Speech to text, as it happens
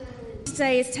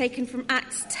today is taken from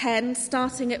Acts 10,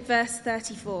 starting at verse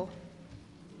 34.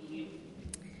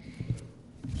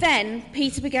 Then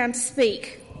Peter began to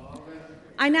speak.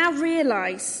 I now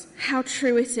realise how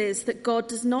true it is that God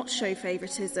does not show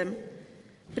favouritism,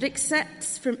 but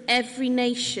accepts from every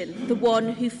nation the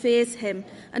one who fears him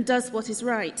and does what is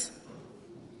right.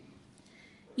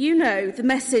 You know the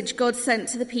message God sent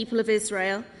to the people of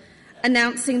Israel,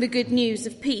 announcing the good news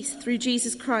of peace through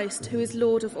Jesus Christ, who is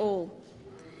Lord of all.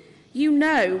 You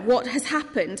know what has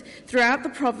happened throughout the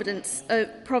province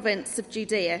of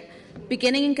Judea,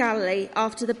 beginning in Galilee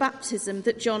after the baptism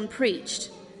that John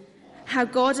preached, how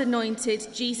God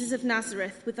anointed Jesus of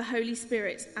Nazareth with the Holy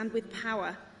Spirit and with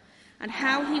power, and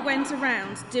how he went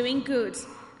around doing good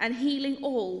and healing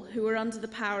all who were under the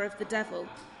power of the devil,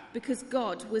 because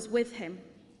God was with him.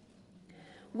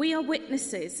 We are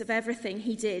witnesses of everything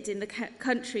he did in the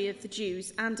country of the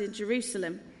Jews and in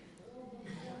Jerusalem.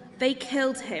 They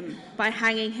killed him by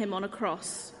hanging him on a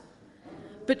cross.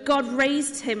 But God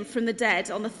raised him from the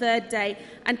dead on the third day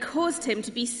and caused him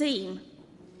to be seen.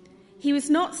 He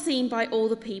was not seen by all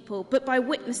the people, but by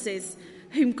witnesses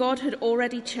whom God had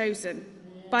already chosen,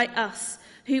 by us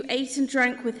who ate and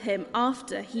drank with him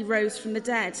after he rose from the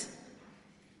dead.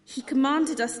 He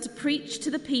commanded us to preach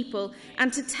to the people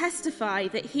and to testify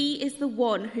that he is the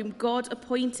one whom God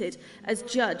appointed as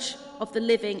judge of the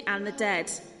living and the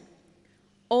dead.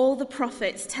 All the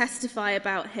prophets testify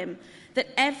about him, that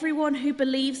everyone who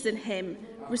believes in him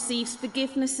receives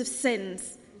forgiveness of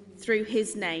sins through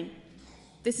his name.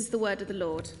 This is the word of the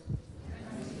Lord.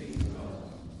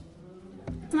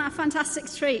 Isn't that a fantastic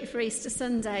treat for Easter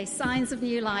Sunday? Signs of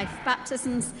new life,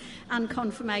 baptisms and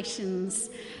confirmations.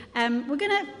 We're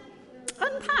going to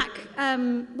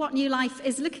unpack what new life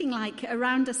is looking like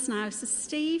around us now. So,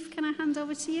 Steve, can I hand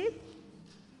over to you?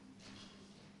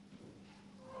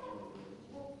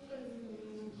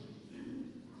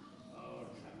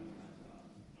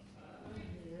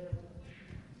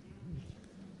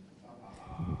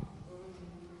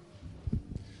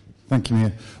 Thank you,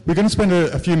 Mia. We're going to spend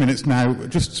a few minutes now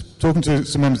just talking to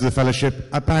some members of the fellowship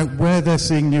about where they're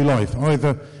seeing new life,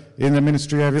 either in the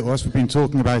ministry area or as we've been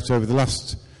talking about over the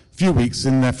last few weeks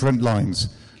in their front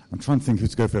lines. I'm trying to think who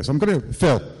to go first. I'm going to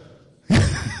Phil.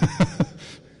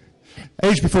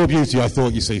 Age before beauty, I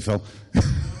thought, you see, Phil.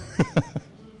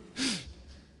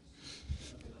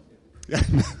 Yeah.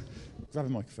 Grab a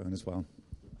microphone as well.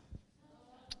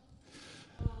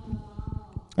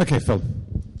 Okay, Phil.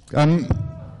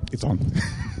 It's on.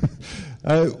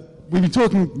 We've been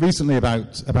talking recently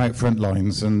about front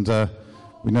lines, and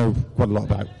we know quite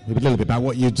a little bit about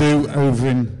what you do over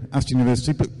in Aston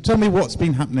University. But tell me what's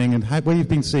been happening and where you've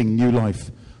been seeing new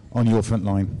life on your front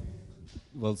line.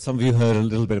 Well, some of you heard a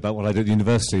little bit about what I do at the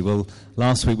university. Well,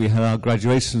 last week we had our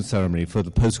graduation ceremony for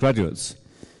the postgraduates,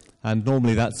 and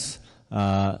normally that's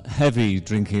heavy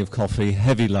drinking of coffee,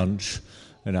 heavy lunch,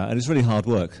 and it's really hard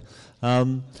work.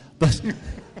 But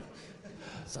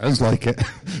sounds like it.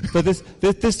 But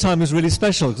this time was really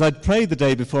special because I'd prayed the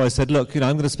day before. I said, look, I'm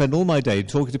going to spend all my day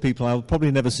talking to people I'll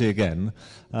probably never see again,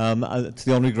 to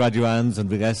the honorary graduands and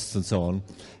the guests and so on.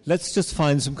 Let's just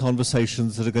find some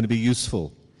conversations that are going to be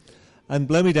useful. And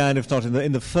blow me down if not,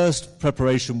 in the first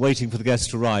preparation, waiting for the guests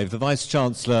to arrive, the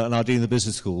Vice-Chancellor and our Dean of the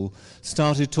Business School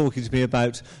started talking to me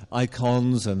about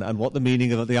icons and what the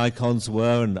meaning of the icons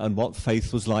were and what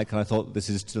faith was like, and I thought, this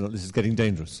is getting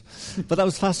dangerous. But that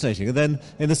was fascinating. And then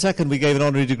in the second, we gave an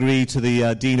honorary degree to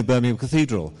the Dean of Birmingham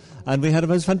Cathedral, and we had a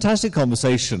most fantastic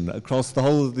conversation across the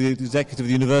whole of the executive of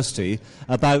the university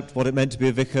about what it meant to be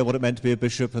a vicar, what it meant to be a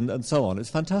bishop, and so on. It's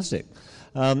fantastic.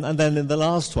 And then in the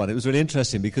last one, it was really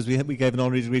interesting because we gave an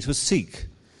honorary degree to a Sikh.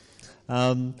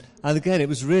 And again, it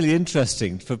was really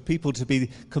interesting for people to be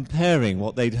comparing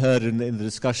what they'd heard in the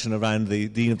discussion around the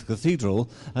Dean of the Cathedral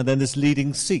and then this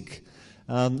leading Sikh.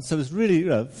 So it was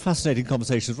really fascinating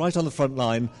conversations right on the front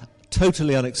line,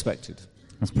 totally unexpected.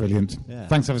 That's brilliant. Yeah.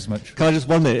 Thanks ever so much. Can I just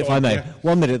 1 minute, if I may? Yeah.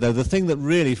 1 minute, though. The thing that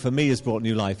really, for me, has brought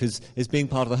new life is being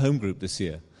part of the home group this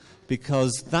year.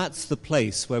 Because that's the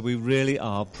place where we really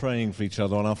are praying for each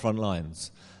other on our front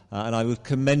lines. And I would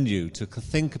commend you to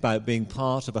think about being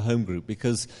part of a home group,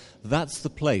 because that's the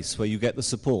place where you get the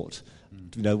support,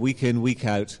 week in, week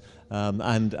out,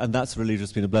 and that's really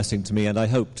just been a blessing to me, and I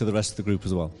hope to the rest of the group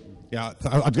as well. Yeah,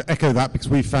 I'd echo that, because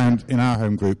we found in our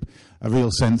home group a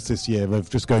real sense this year of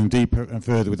just going deeper and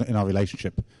further in our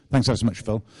relationship. Thanks so much,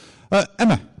 Phil.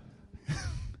 Emma.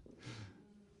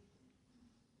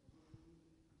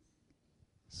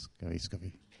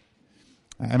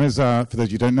 Emma's, for those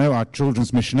of you who don't know, our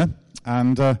children's missioner,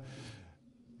 and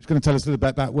she's going to tell us a little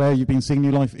bit about where you've been seeing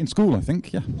New Life in school, I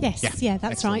think. Yeah. Yes, that's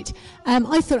Excellent. right.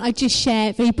 I thought I'd just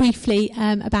share very briefly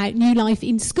about New Life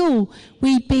in school.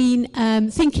 We've been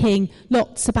thinking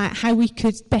lots about how we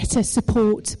could better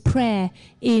support prayer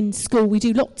in school. We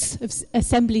do lots of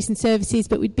assemblies and services,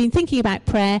 but we've been thinking about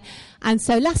prayer. And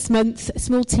so last month, a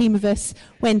small team of us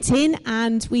went in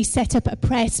and we set up a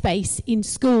prayer space in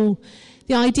school.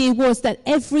 The idea was that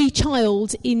every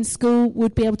child in school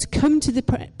would be able to come to the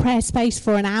prayer space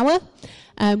for an hour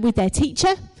with their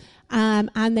teacher,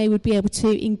 and they would be able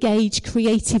to engage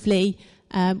creatively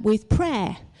with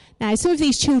prayer. Now, some of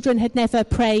these children had never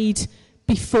prayed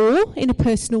before in a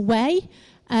personal way,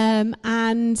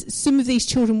 and some of these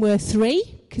children were 3,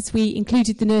 because we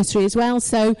included the nursery as well.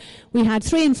 So we had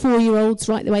 3 and 4-year-olds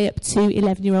right the way up to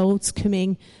 11-year-olds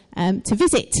coming to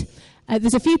visit.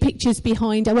 There's a few pictures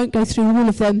behind. I won't go through all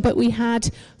of them, but we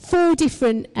had 4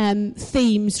 different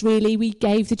themes, really. We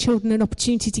gave the children an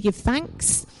opportunity to give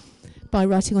thanks by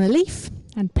writing on a leaf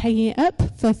and pegging it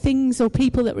up for things or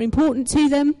people that were important to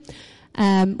them.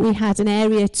 We had an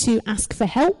area to ask for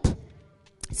help.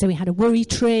 So we had a worry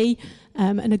tree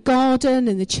and a garden,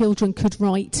 and the children could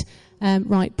write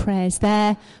prayers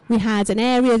there. We had an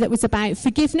area that was about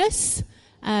forgiveness,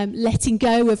 letting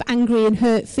go of angry and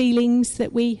hurt feelings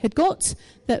that we had got,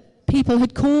 that people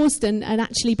had caused, and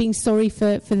actually being sorry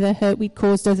for the hurt we'd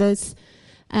caused others.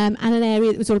 And an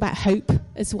area that was all about hope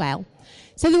as well.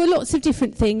 So there were lots of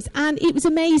different things, and it was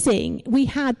amazing. We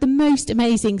had the most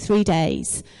amazing 3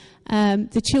 days.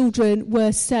 The children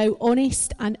were so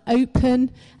honest and open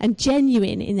and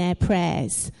genuine in their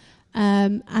prayers.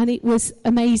 And it was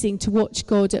amazing to watch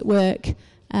God at work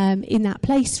in that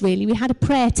place, really. We had a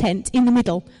prayer tent in the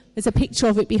middle. There's a picture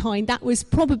of it behind. That was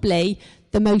probably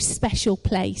the most special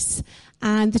place.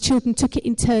 And the children took it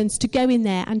in turns to go in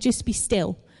there and just be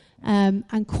still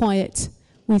and quiet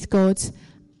with God.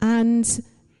 And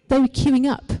they were queuing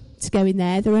up to go in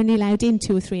there. They were only allowed in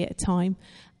 2 or 3 at a time.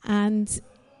 And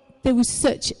there was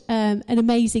such an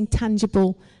amazing,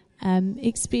 tangible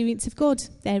experience of God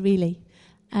there, really.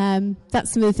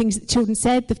 That's some of the things that the children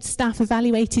said. The staff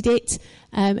evaluated it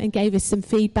and gave us some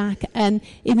feedback. And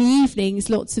in the evenings,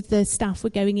 lots of the staff were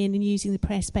going in and using the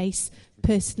prayer space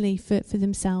personally for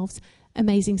themselves.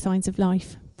 Amazing signs of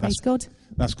life. Praise God.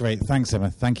 That's great. Thanks,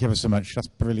 Emma. Thank you ever so much. That's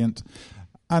brilliant.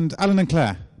 And Alan and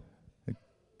Claire.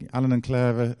 Alan and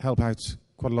Claire help out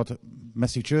quite a lot at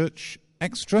Messy Church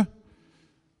Extra.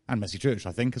 And Messy Church,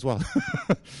 I think, as well.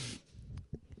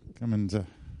 Come and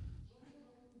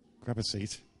grab a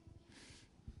seat.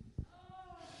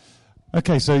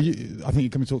 Okay, so I think you're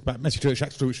going to talk about Messy Church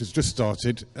Extra, which has just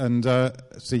started, and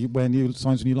see where new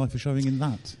signs of new life are showing in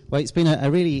that. Well, it's been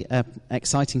a really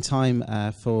exciting time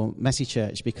for Messy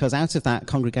Church, because out of that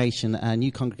congregation, a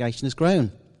new congregation has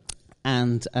grown.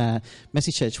 And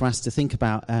Messy Church were asked to think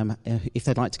about if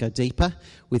they'd like to go deeper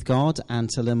with God and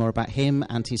to learn more about Him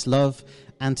and His love,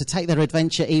 and to take their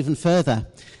adventure even further.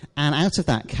 And out of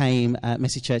that came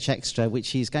Messy Church Extra,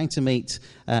 which is going to meet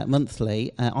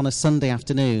monthly on a Sunday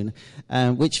afternoon,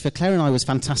 which for Claire and I was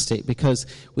fantastic, because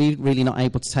we're really not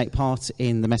able to take part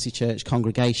in the Messy Church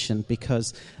congregation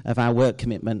because of our work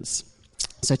commitments.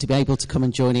 So to be able to come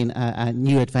and join in a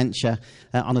new adventure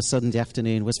on a Sunday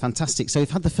afternoon was fantastic. So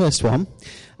we've had the first one,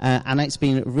 and it's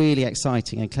been really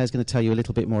exciting, and Claire's going to tell you a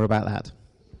little bit more about that.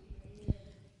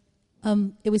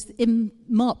 It was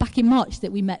back in March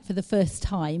that we met for the first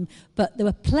time, but there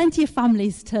were plenty of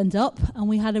families turned up, and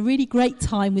we had a really great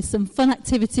time with some fun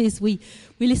activities. We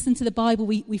listened to the Bible.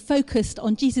 We focused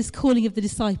on Jesus' calling of the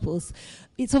disciples.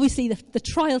 It's obviously the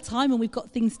trial time, and we've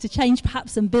got things to change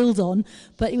perhaps and build on,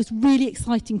 but it was really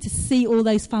exciting to see all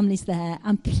those families there,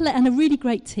 and a really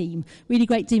great team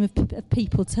of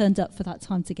people turned up for that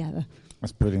time together.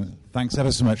 That's brilliant. Thanks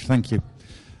ever so much. Thank you.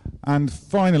 And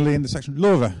finally, in the section,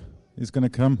 Laura is going to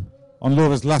come on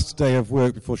Laura's last day of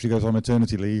work before she goes on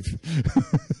maternity leave,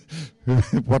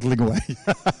 waddling away.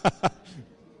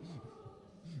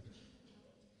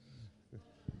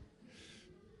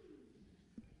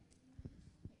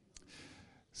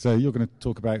 So you're going to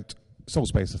talk about Soul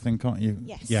Space, I think, aren't you?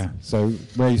 Yes. Yeah. So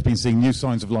where you've been seeing new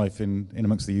signs of life in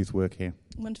amongst the youth work here.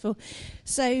 Wonderful.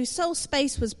 So Soul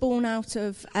Space was born out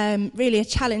of really a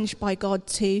challenge by God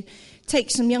to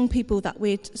take some young people that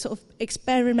we're sort of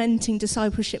experimenting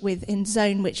discipleship with in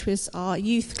Zone, which was our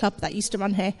youth club that used to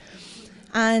run here.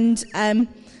 And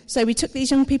so we took these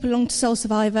young people along to Soul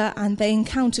Survivor, and they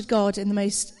encountered God in the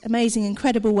most amazing,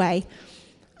 incredible way.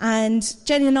 And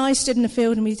Jenny and I stood in the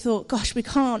field and we thought, gosh, we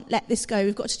can't let this go.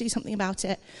 We've got to do something about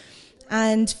it.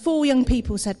 And 4 young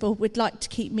people said, well, we'd like to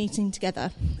keep meeting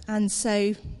together. And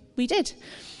so we did.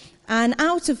 And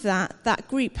out of that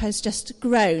group has just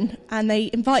grown, and they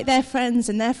invite their friends,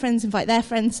 and their friends invite their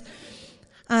friends.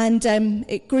 And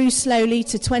it grew slowly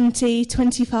to 20,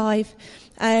 25.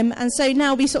 And so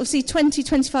now we sort of see 20,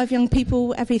 25 young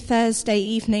people every Thursday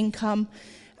evening come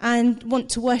and want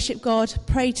to worship God,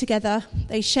 pray together.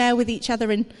 They share with each other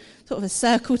in sort of a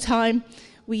circle time.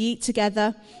 We eat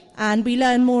together, and we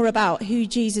learn more about who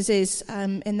Jesus is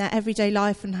in their everyday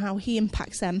life and how he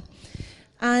impacts them.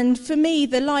 And for me,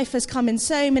 the life has come in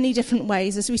so many different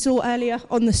ways. As we saw earlier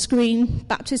on the screen,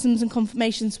 baptisms and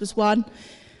confirmations was one.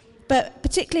 But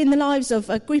particularly in the lives of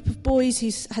a group of boys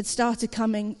who had started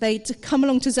coming, they'd come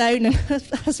along to Zone, and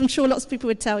as I'm sure lots of people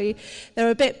would tell you, they were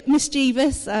a bit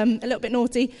mischievous, a little bit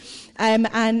naughty,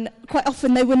 and quite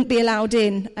often they wouldn't be allowed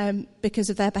in because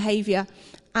of their behaviour.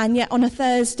 And yet on a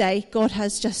Thursday, God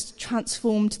has just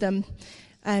transformed them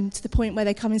to the point where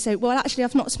they come and say, well, actually,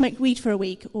 I've not smoked weed for a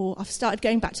week, or I've started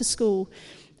going back to school,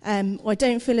 or I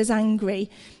don't feel as angry.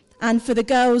 And for the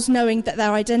girls, knowing that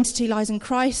their identity lies in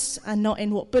Christ and not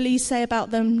in what bullies say about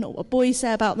them, not what boys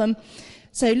say about them.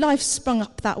 So life's sprung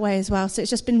up that way as well. So it's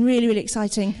just been really, really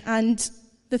exciting. And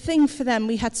the thing for them,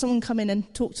 we had someone come in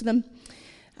and talk to them.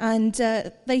 And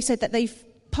they said that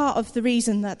part of the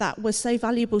reason that was so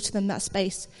valuable to them, that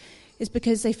space, is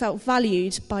because they felt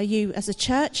valued by you as a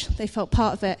church. They felt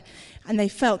part of it. And they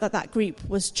felt that group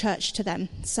was church to them.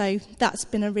 So that's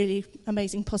been a really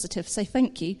amazing positive. So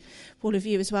thank you for all of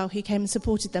you as well who came and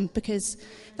supported them, because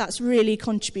that's really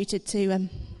contributed to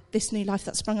this new life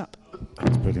that's sprung up.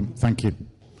 That's brilliant. Thank you.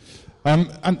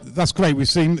 And that's great. We've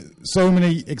seen so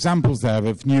many examples there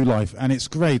of new life, and it's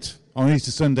great on Easter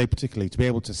Sunday particularly to be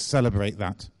able to celebrate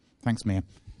that. Thanks, Mia.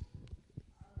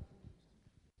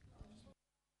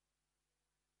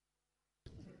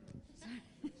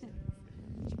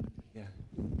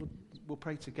 We'll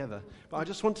pray together. But I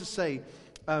just want to say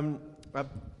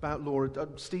about Laura.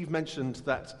 Steve mentioned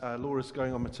that Laura's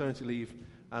going on maternity leave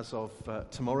as of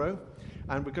tomorrow,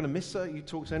 and we're going to miss her. You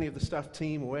talk to any of the staff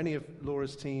team or any of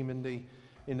Laura's team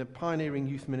in the pioneering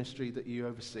youth ministry that you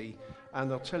oversee, and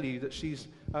they'll tell you that she's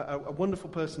a wonderful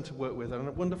person to work with and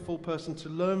a wonderful person to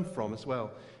learn from as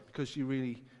well, because you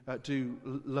really do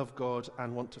love God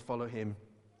and want to follow him.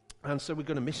 And so we're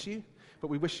going to miss you, but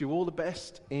we wish you all the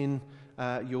best in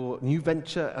your new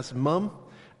venture as a mum,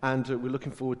 and we're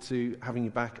looking forward to having you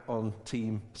back on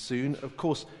team soon. Of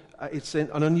course, it's in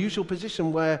an unusual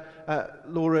position where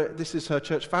Laura, this is her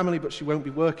church family, but she won't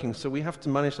be working, so we have to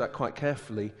manage that quite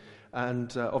carefully.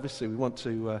 And obviously we want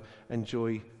to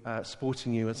enjoy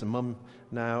supporting you as a mum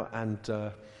now,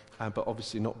 but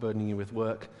obviously not burdening you with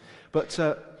work. But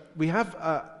we have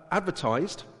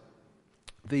advertised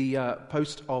the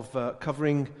post of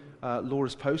covering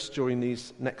Laura's post during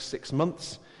these next 6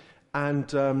 months,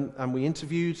 and we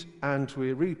interviewed, and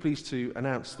we're really pleased to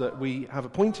announce that we have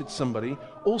appointed somebody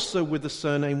also with the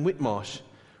surname Whitmarsh,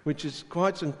 which is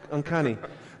quite uncanny.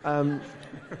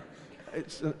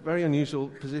 It's a very unusual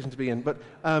position to be in, but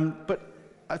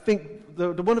I think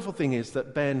the wonderful thing is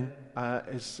that Ben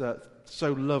is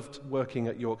so loved working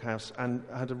at York House and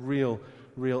had a real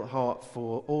heart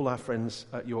for all our friends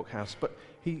at York House, but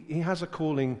he has a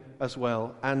calling as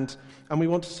well, and we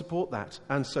want to support that.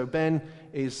 And so Ben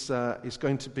is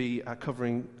going to be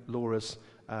covering Laura's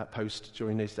post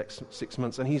during these next 6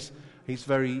 months, and he's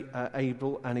very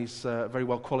able, and he's very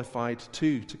well qualified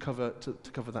to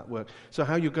cover that work. So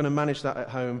how you're going to manage that at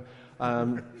home,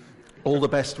 all the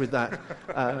best with that.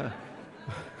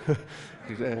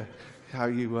 How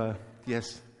you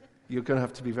yes, you're going to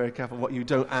have to be very careful what you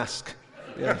don't ask.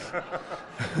 Yes.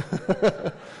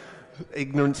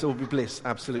 Ignorance will be bliss,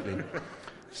 absolutely.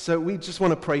 So we just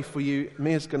want to pray for you.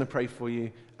 Mia's going to pray for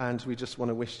you, and we just want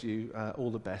to wish you all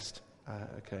the best.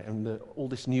 And all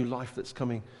this new life that's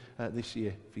coming this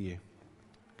year for you.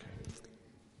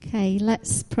 Okay,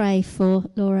 let's pray for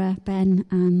Laura, Ben,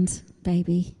 and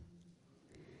baby.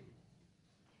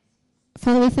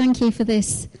 Father, we thank you for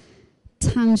this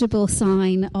tangible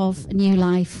sign of new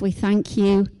life. We thank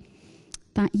you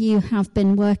that you have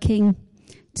been working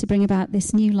to bring about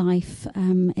this new life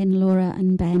in Laura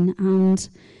and Ben, and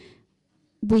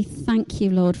we thank you,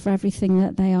 Lord, for everything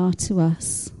that they are to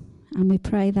us. And we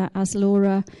pray that as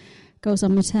Laura goes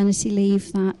on maternity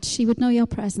leave, that she would know your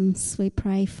presence. We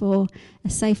pray for a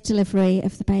safe delivery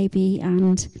of the baby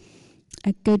and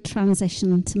a good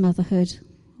transition to motherhood.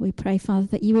 We pray, Father,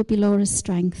 that you would be Laura's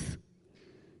strength,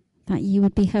 that you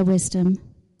would be her wisdom.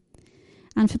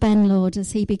 And for Ben, Lord,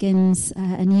 as he begins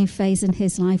a new phase in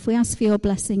his life, we ask for your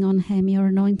blessing on him, your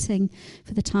anointing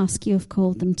for the task you have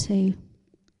called them to.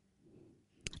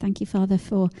 Thank you, Father,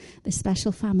 for this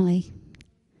special family.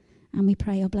 And we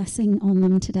pray your blessing on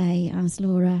them today as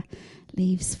Laura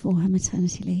leaves for her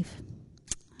maternity leave.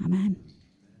 Amen.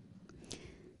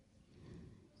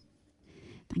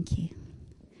 Thank you.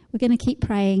 We're going to keep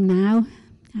praying now.